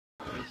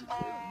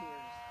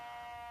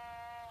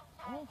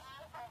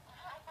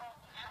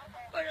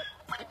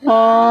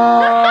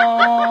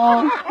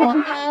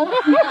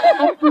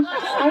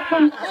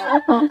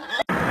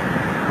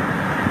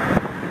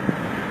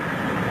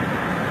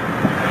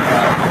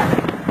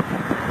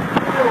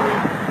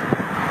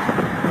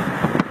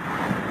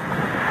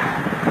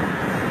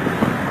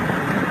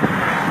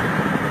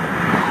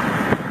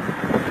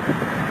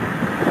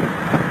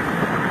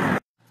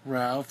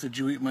Ralph, did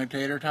you eat my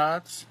tater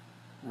tots?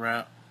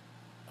 Ralph.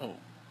 Oh.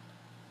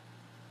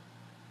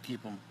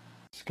 Keep them.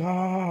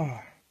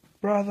 Scar,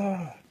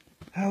 brother,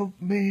 help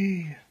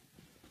me.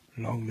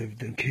 Long live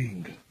the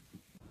king.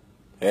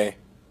 Hey,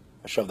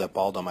 I shoved that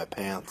ball down my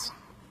pants.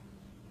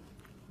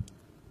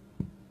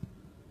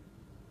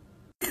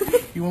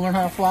 You want to learn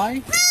how to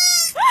fly?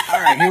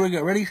 Alright, here we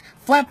go. Ready?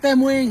 Flap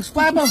them wings!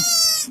 Flap them!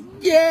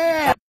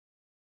 Yeah!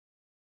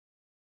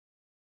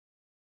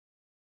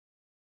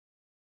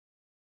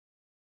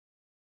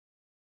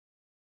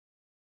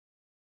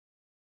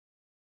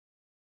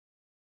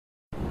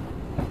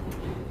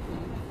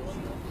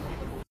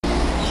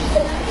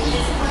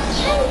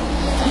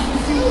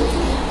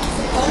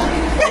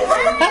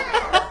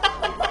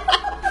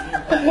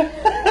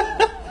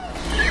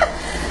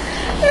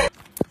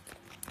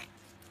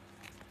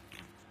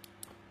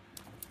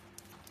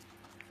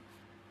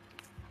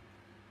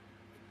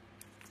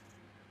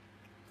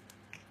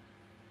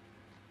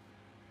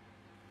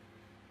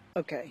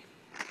 Okay.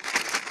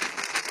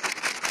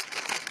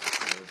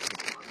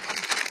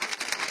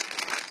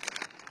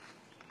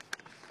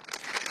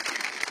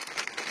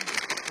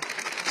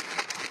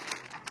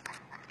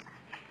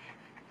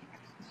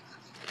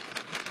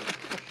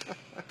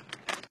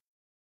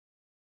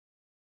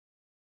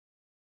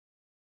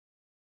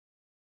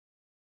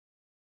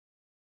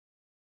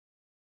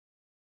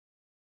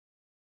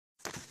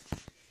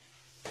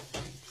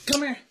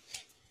 Come here.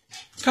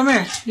 Come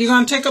here. You're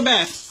gonna take a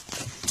bath.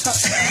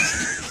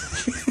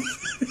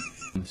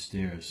 On the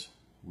stairs,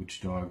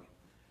 which dog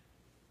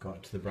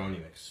got to the brownie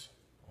mix?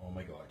 Oh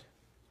my god.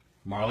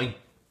 Marley?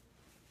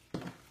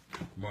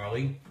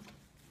 Marley?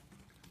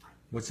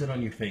 What's that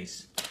on your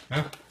face?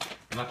 Huh?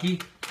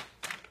 Lucky?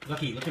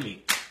 Lucky, look at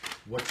me.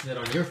 What's that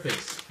on your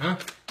face? Huh?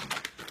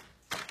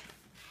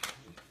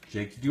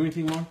 Jake, did you do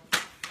anything wrong?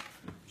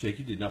 Jake,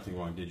 you did nothing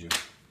wrong, did you?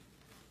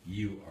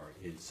 You are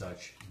in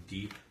such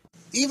deep...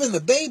 Even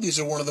the babies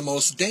are one of the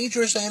most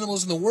dangerous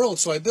animals in the world,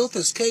 so I built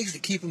this cage to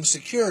keep them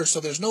secure so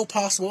there's no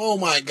possible... Oh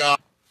my god.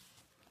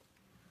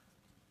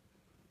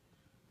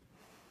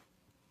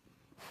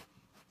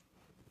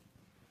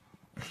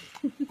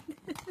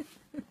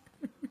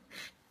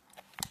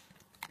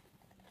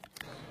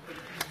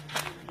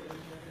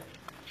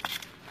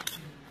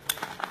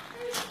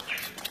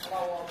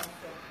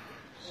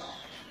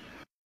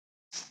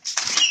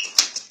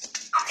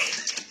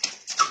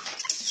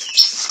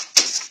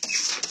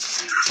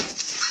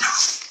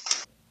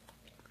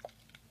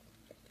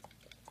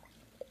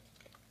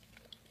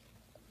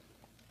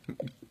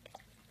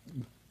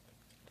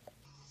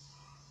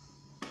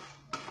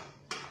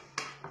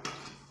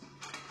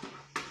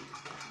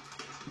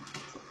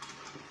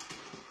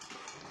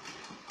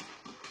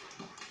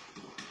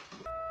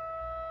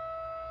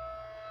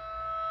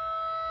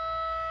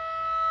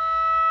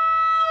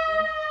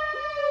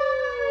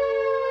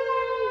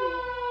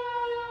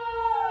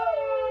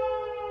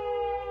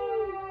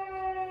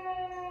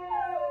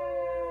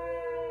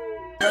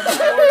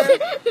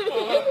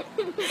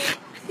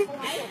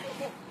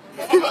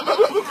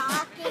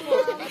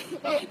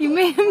 You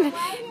made him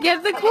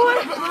get the cord?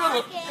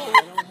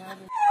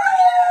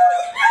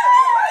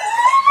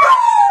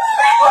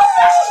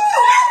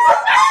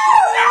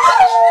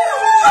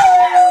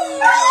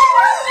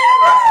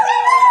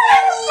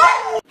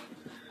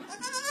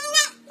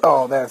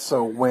 Oh, that's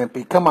so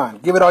wimpy. Come on,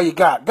 give it all you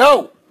got.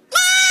 Go!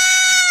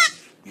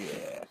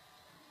 Yeah.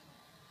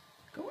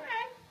 Go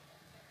ahead.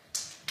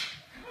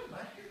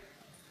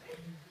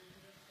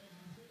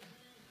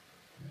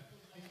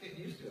 He's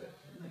getting used to it,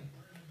 isn't he?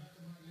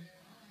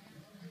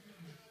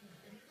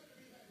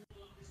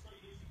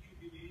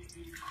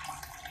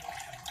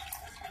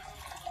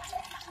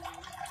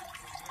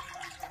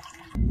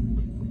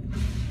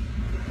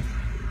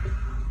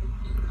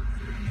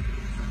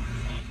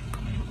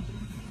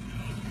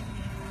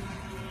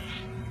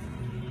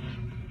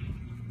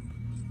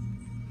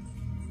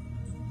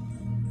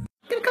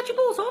 Gonna cut your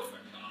balls off?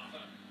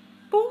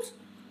 Balls?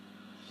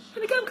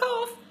 Gonna get them cut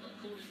off?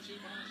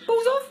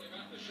 Balls off?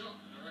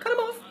 Cut them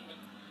off?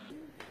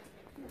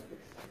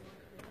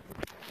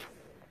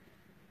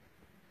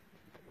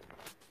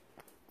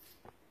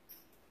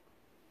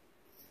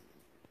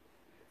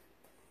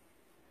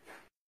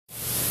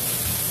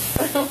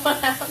 What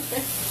happened?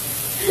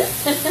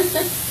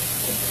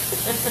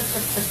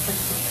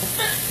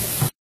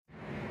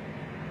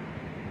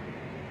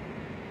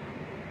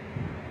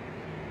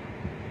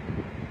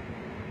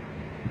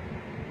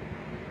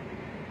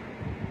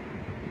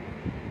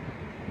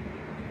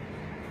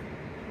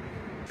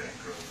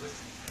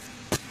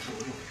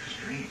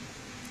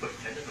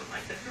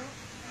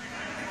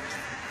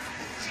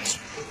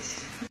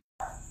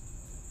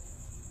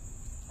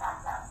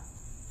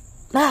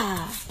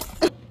 Ah.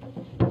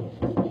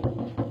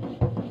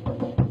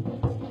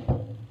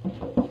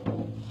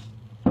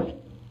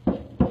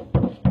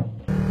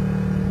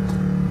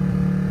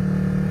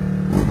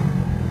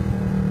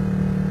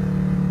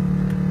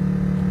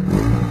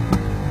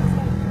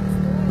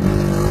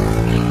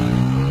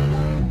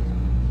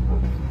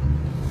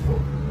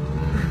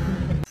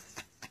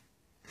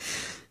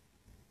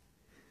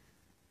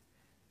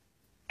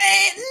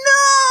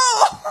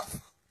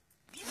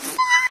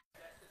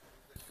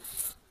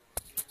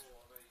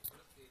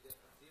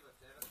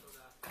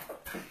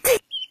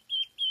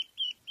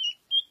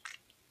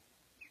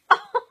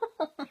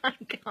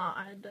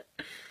 God.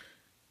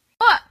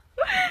 What?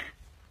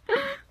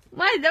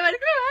 Май, давай,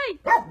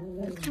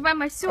 открывай. Открывай,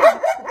 май, все.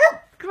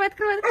 Открывай,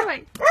 открывай,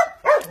 открывай.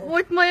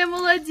 Вот моя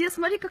молодец,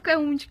 смотри, какая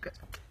умничка.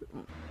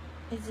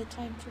 Is it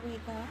time to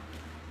wake up?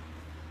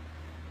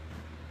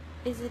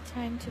 Is it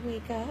time to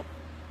wake up?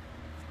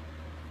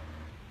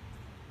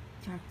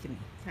 Talk to me.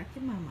 Talk to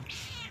mama.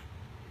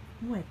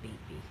 What,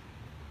 baby?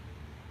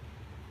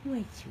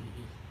 What,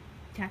 sweetie?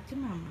 Talk to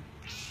mama.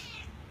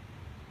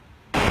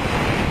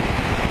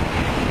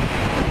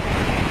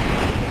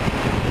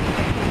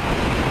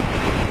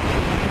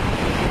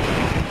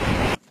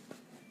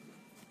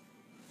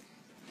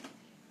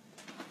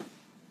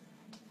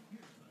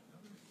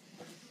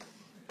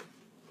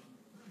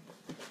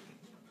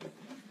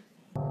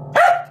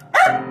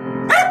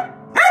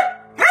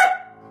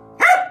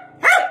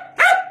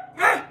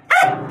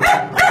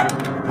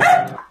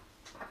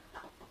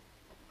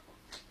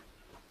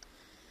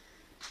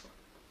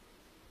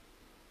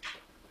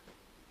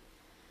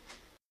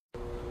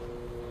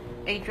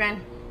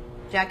 Adrian,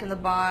 Jack in the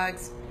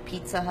Box,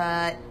 Pizza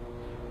Hut,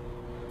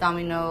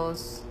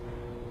 Domino's,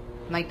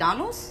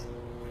 McDonald's?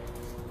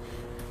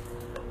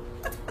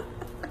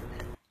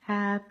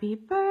 Happy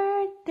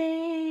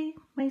birthday,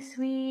 my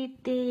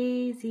sweet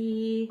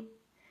Daisy.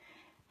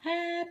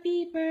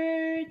 Happy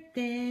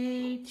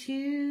birthday to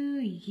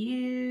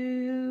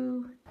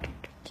you.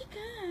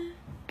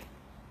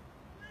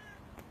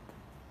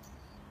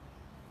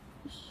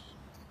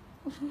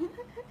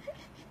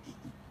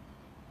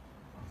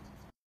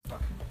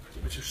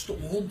 Met zo'n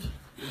stomme hond.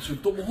 Met zo'n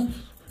domme hond.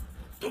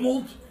 Domme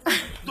hond.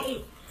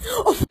 Dom.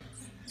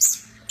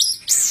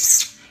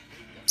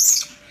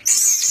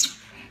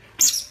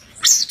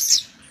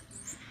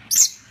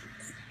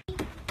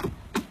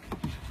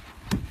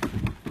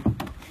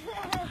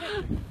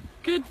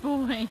 Good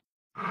boy.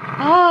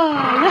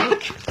 Oh,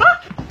 look.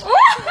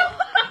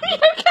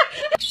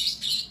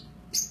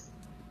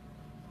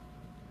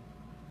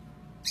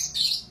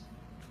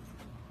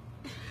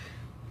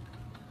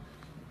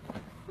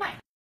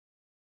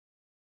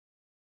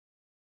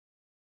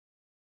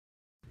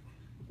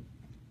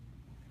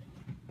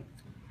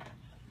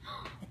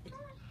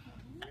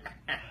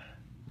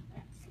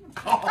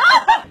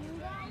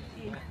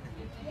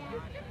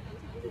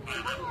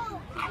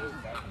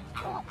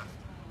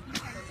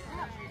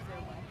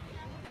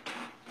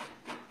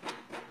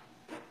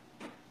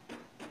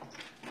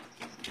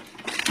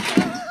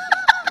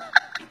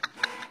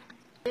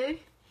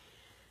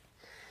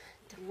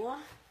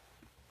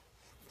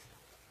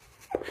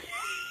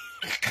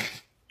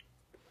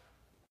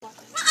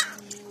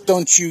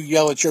 Don't you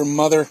yell at your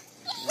mother.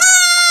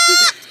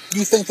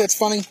 You think that's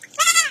funny?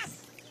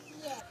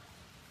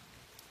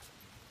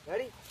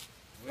 Ready?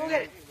 Go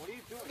get it. What are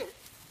you doing?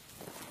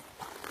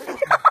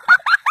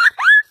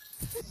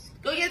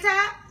 Go get a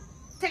towel.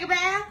 Take a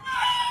bath.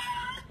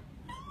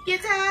 Get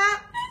a towel.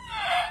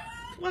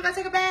 Wanna go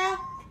take a bath?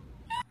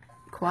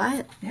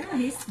 Quiet.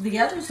 Yeah, the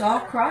others all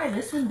cry.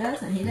 This one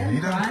doesn't. He doesn't,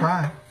 He doesn't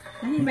cry.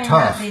 And he may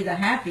Tough. not be the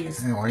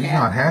happiest. Well, he's cat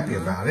not in the happy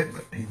world. about it,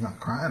 but he's not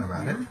crying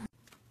about it.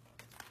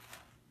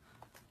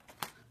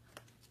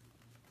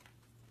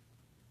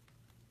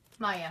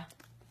 Maya.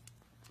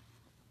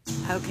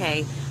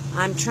 Okay,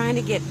 I'm trying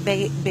to get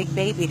Big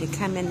Baby to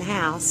come in the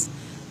house,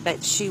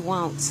 but she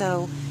won't.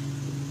 So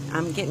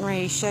I'm getting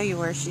ready to show you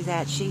where she's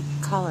at. She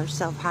call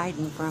herself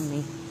hiding from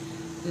me.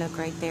 Look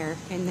right there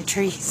in the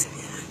trees.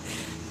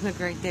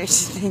 Look right there.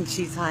 She thinks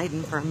she's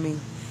hiding from me.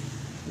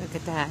 Look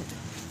at that.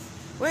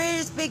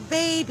 Where's Big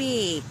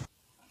Baby?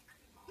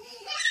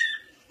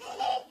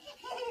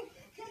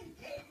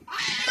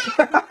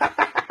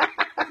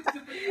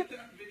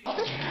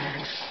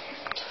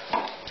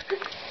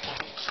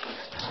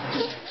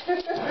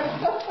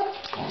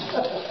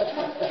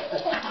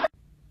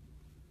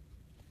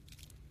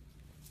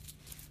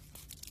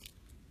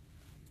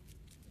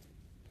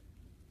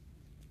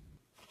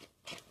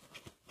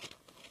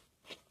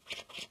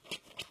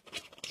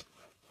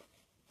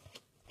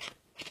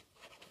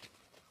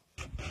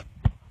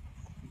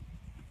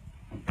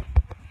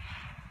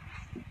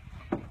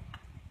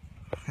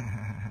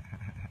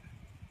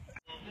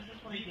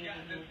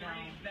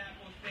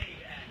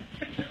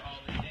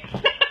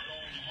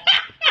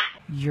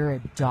 You're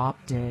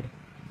adopted.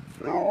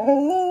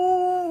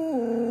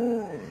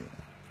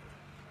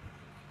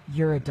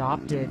 You're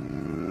adopted.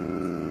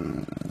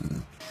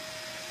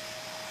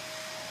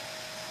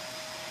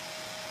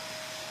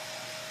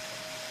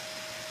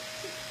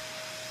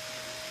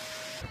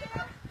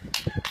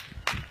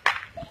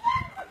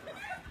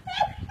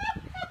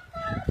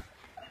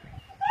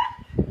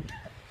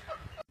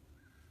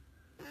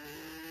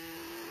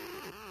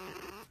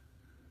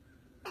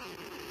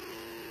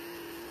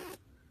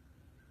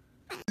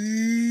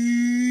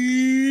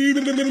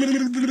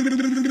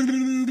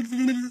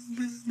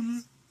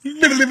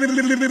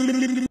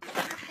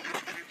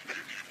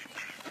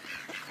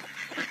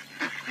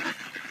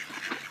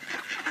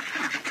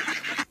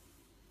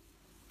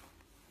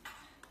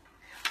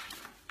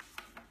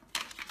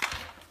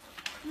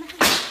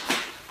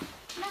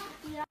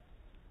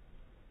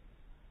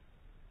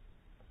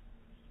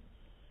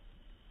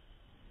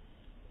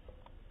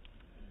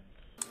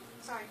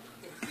 Sorry,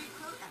 get a free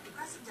quote at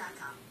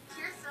Progressive.com.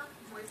 Pure Silk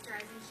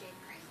Moisturizing Shave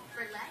Cream.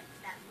 For legs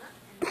that look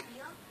and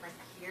feel like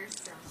pure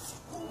silk.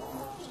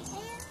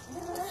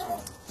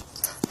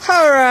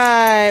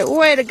 Alright,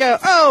 way to go.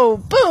 Oh,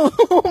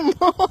 boom!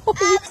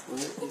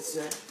 It's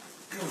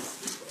come on,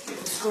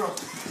 squirrel.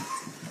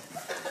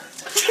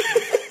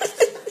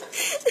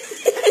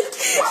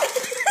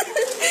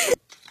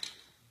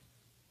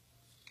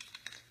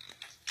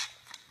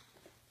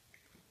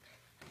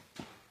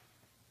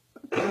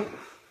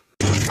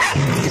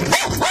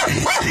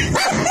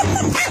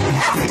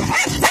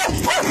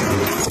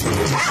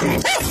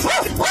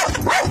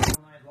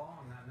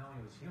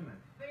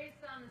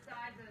 Based on the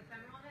size of the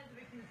feminine head, the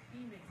victim is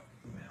female.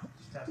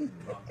 Just testing the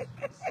box.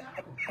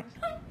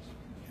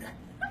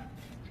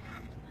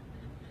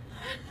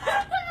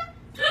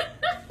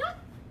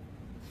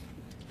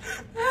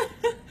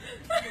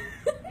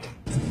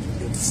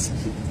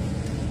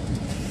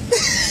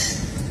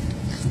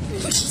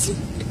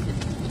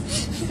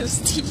 Those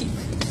teeth.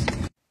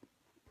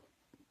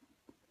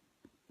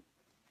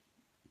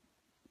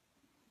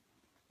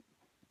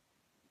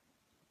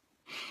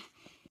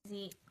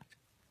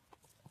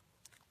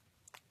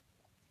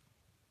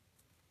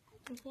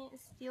 You can't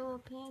steal a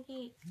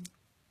pancake.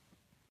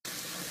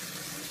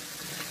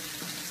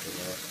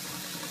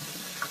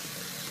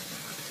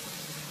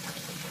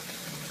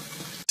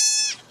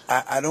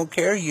 I don't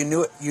care. You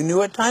knew it. You knew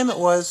what time it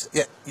was.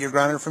 Yeah, you're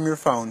grounded from your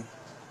phone.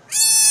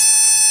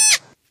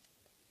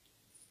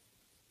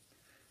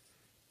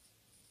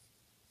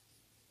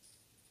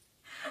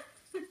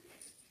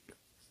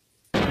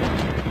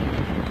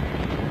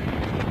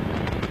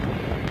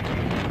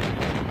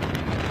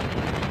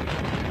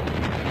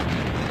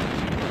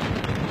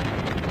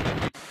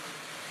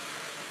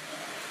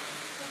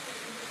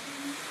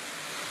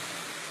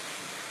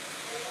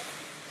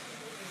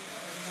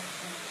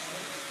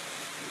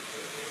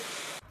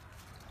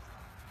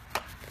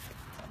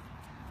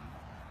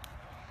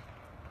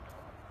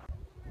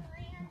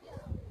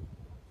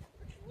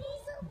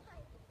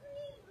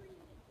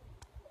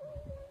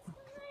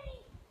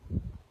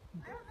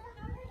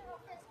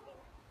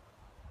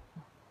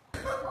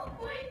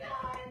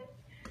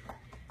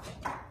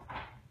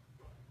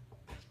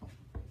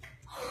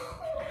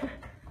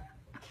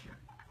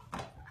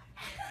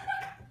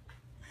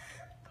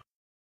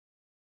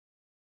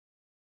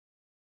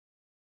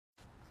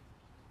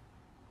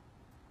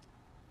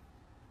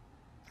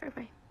 High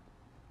five.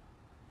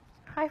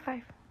 High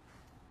five.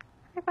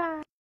 Bye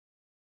bye.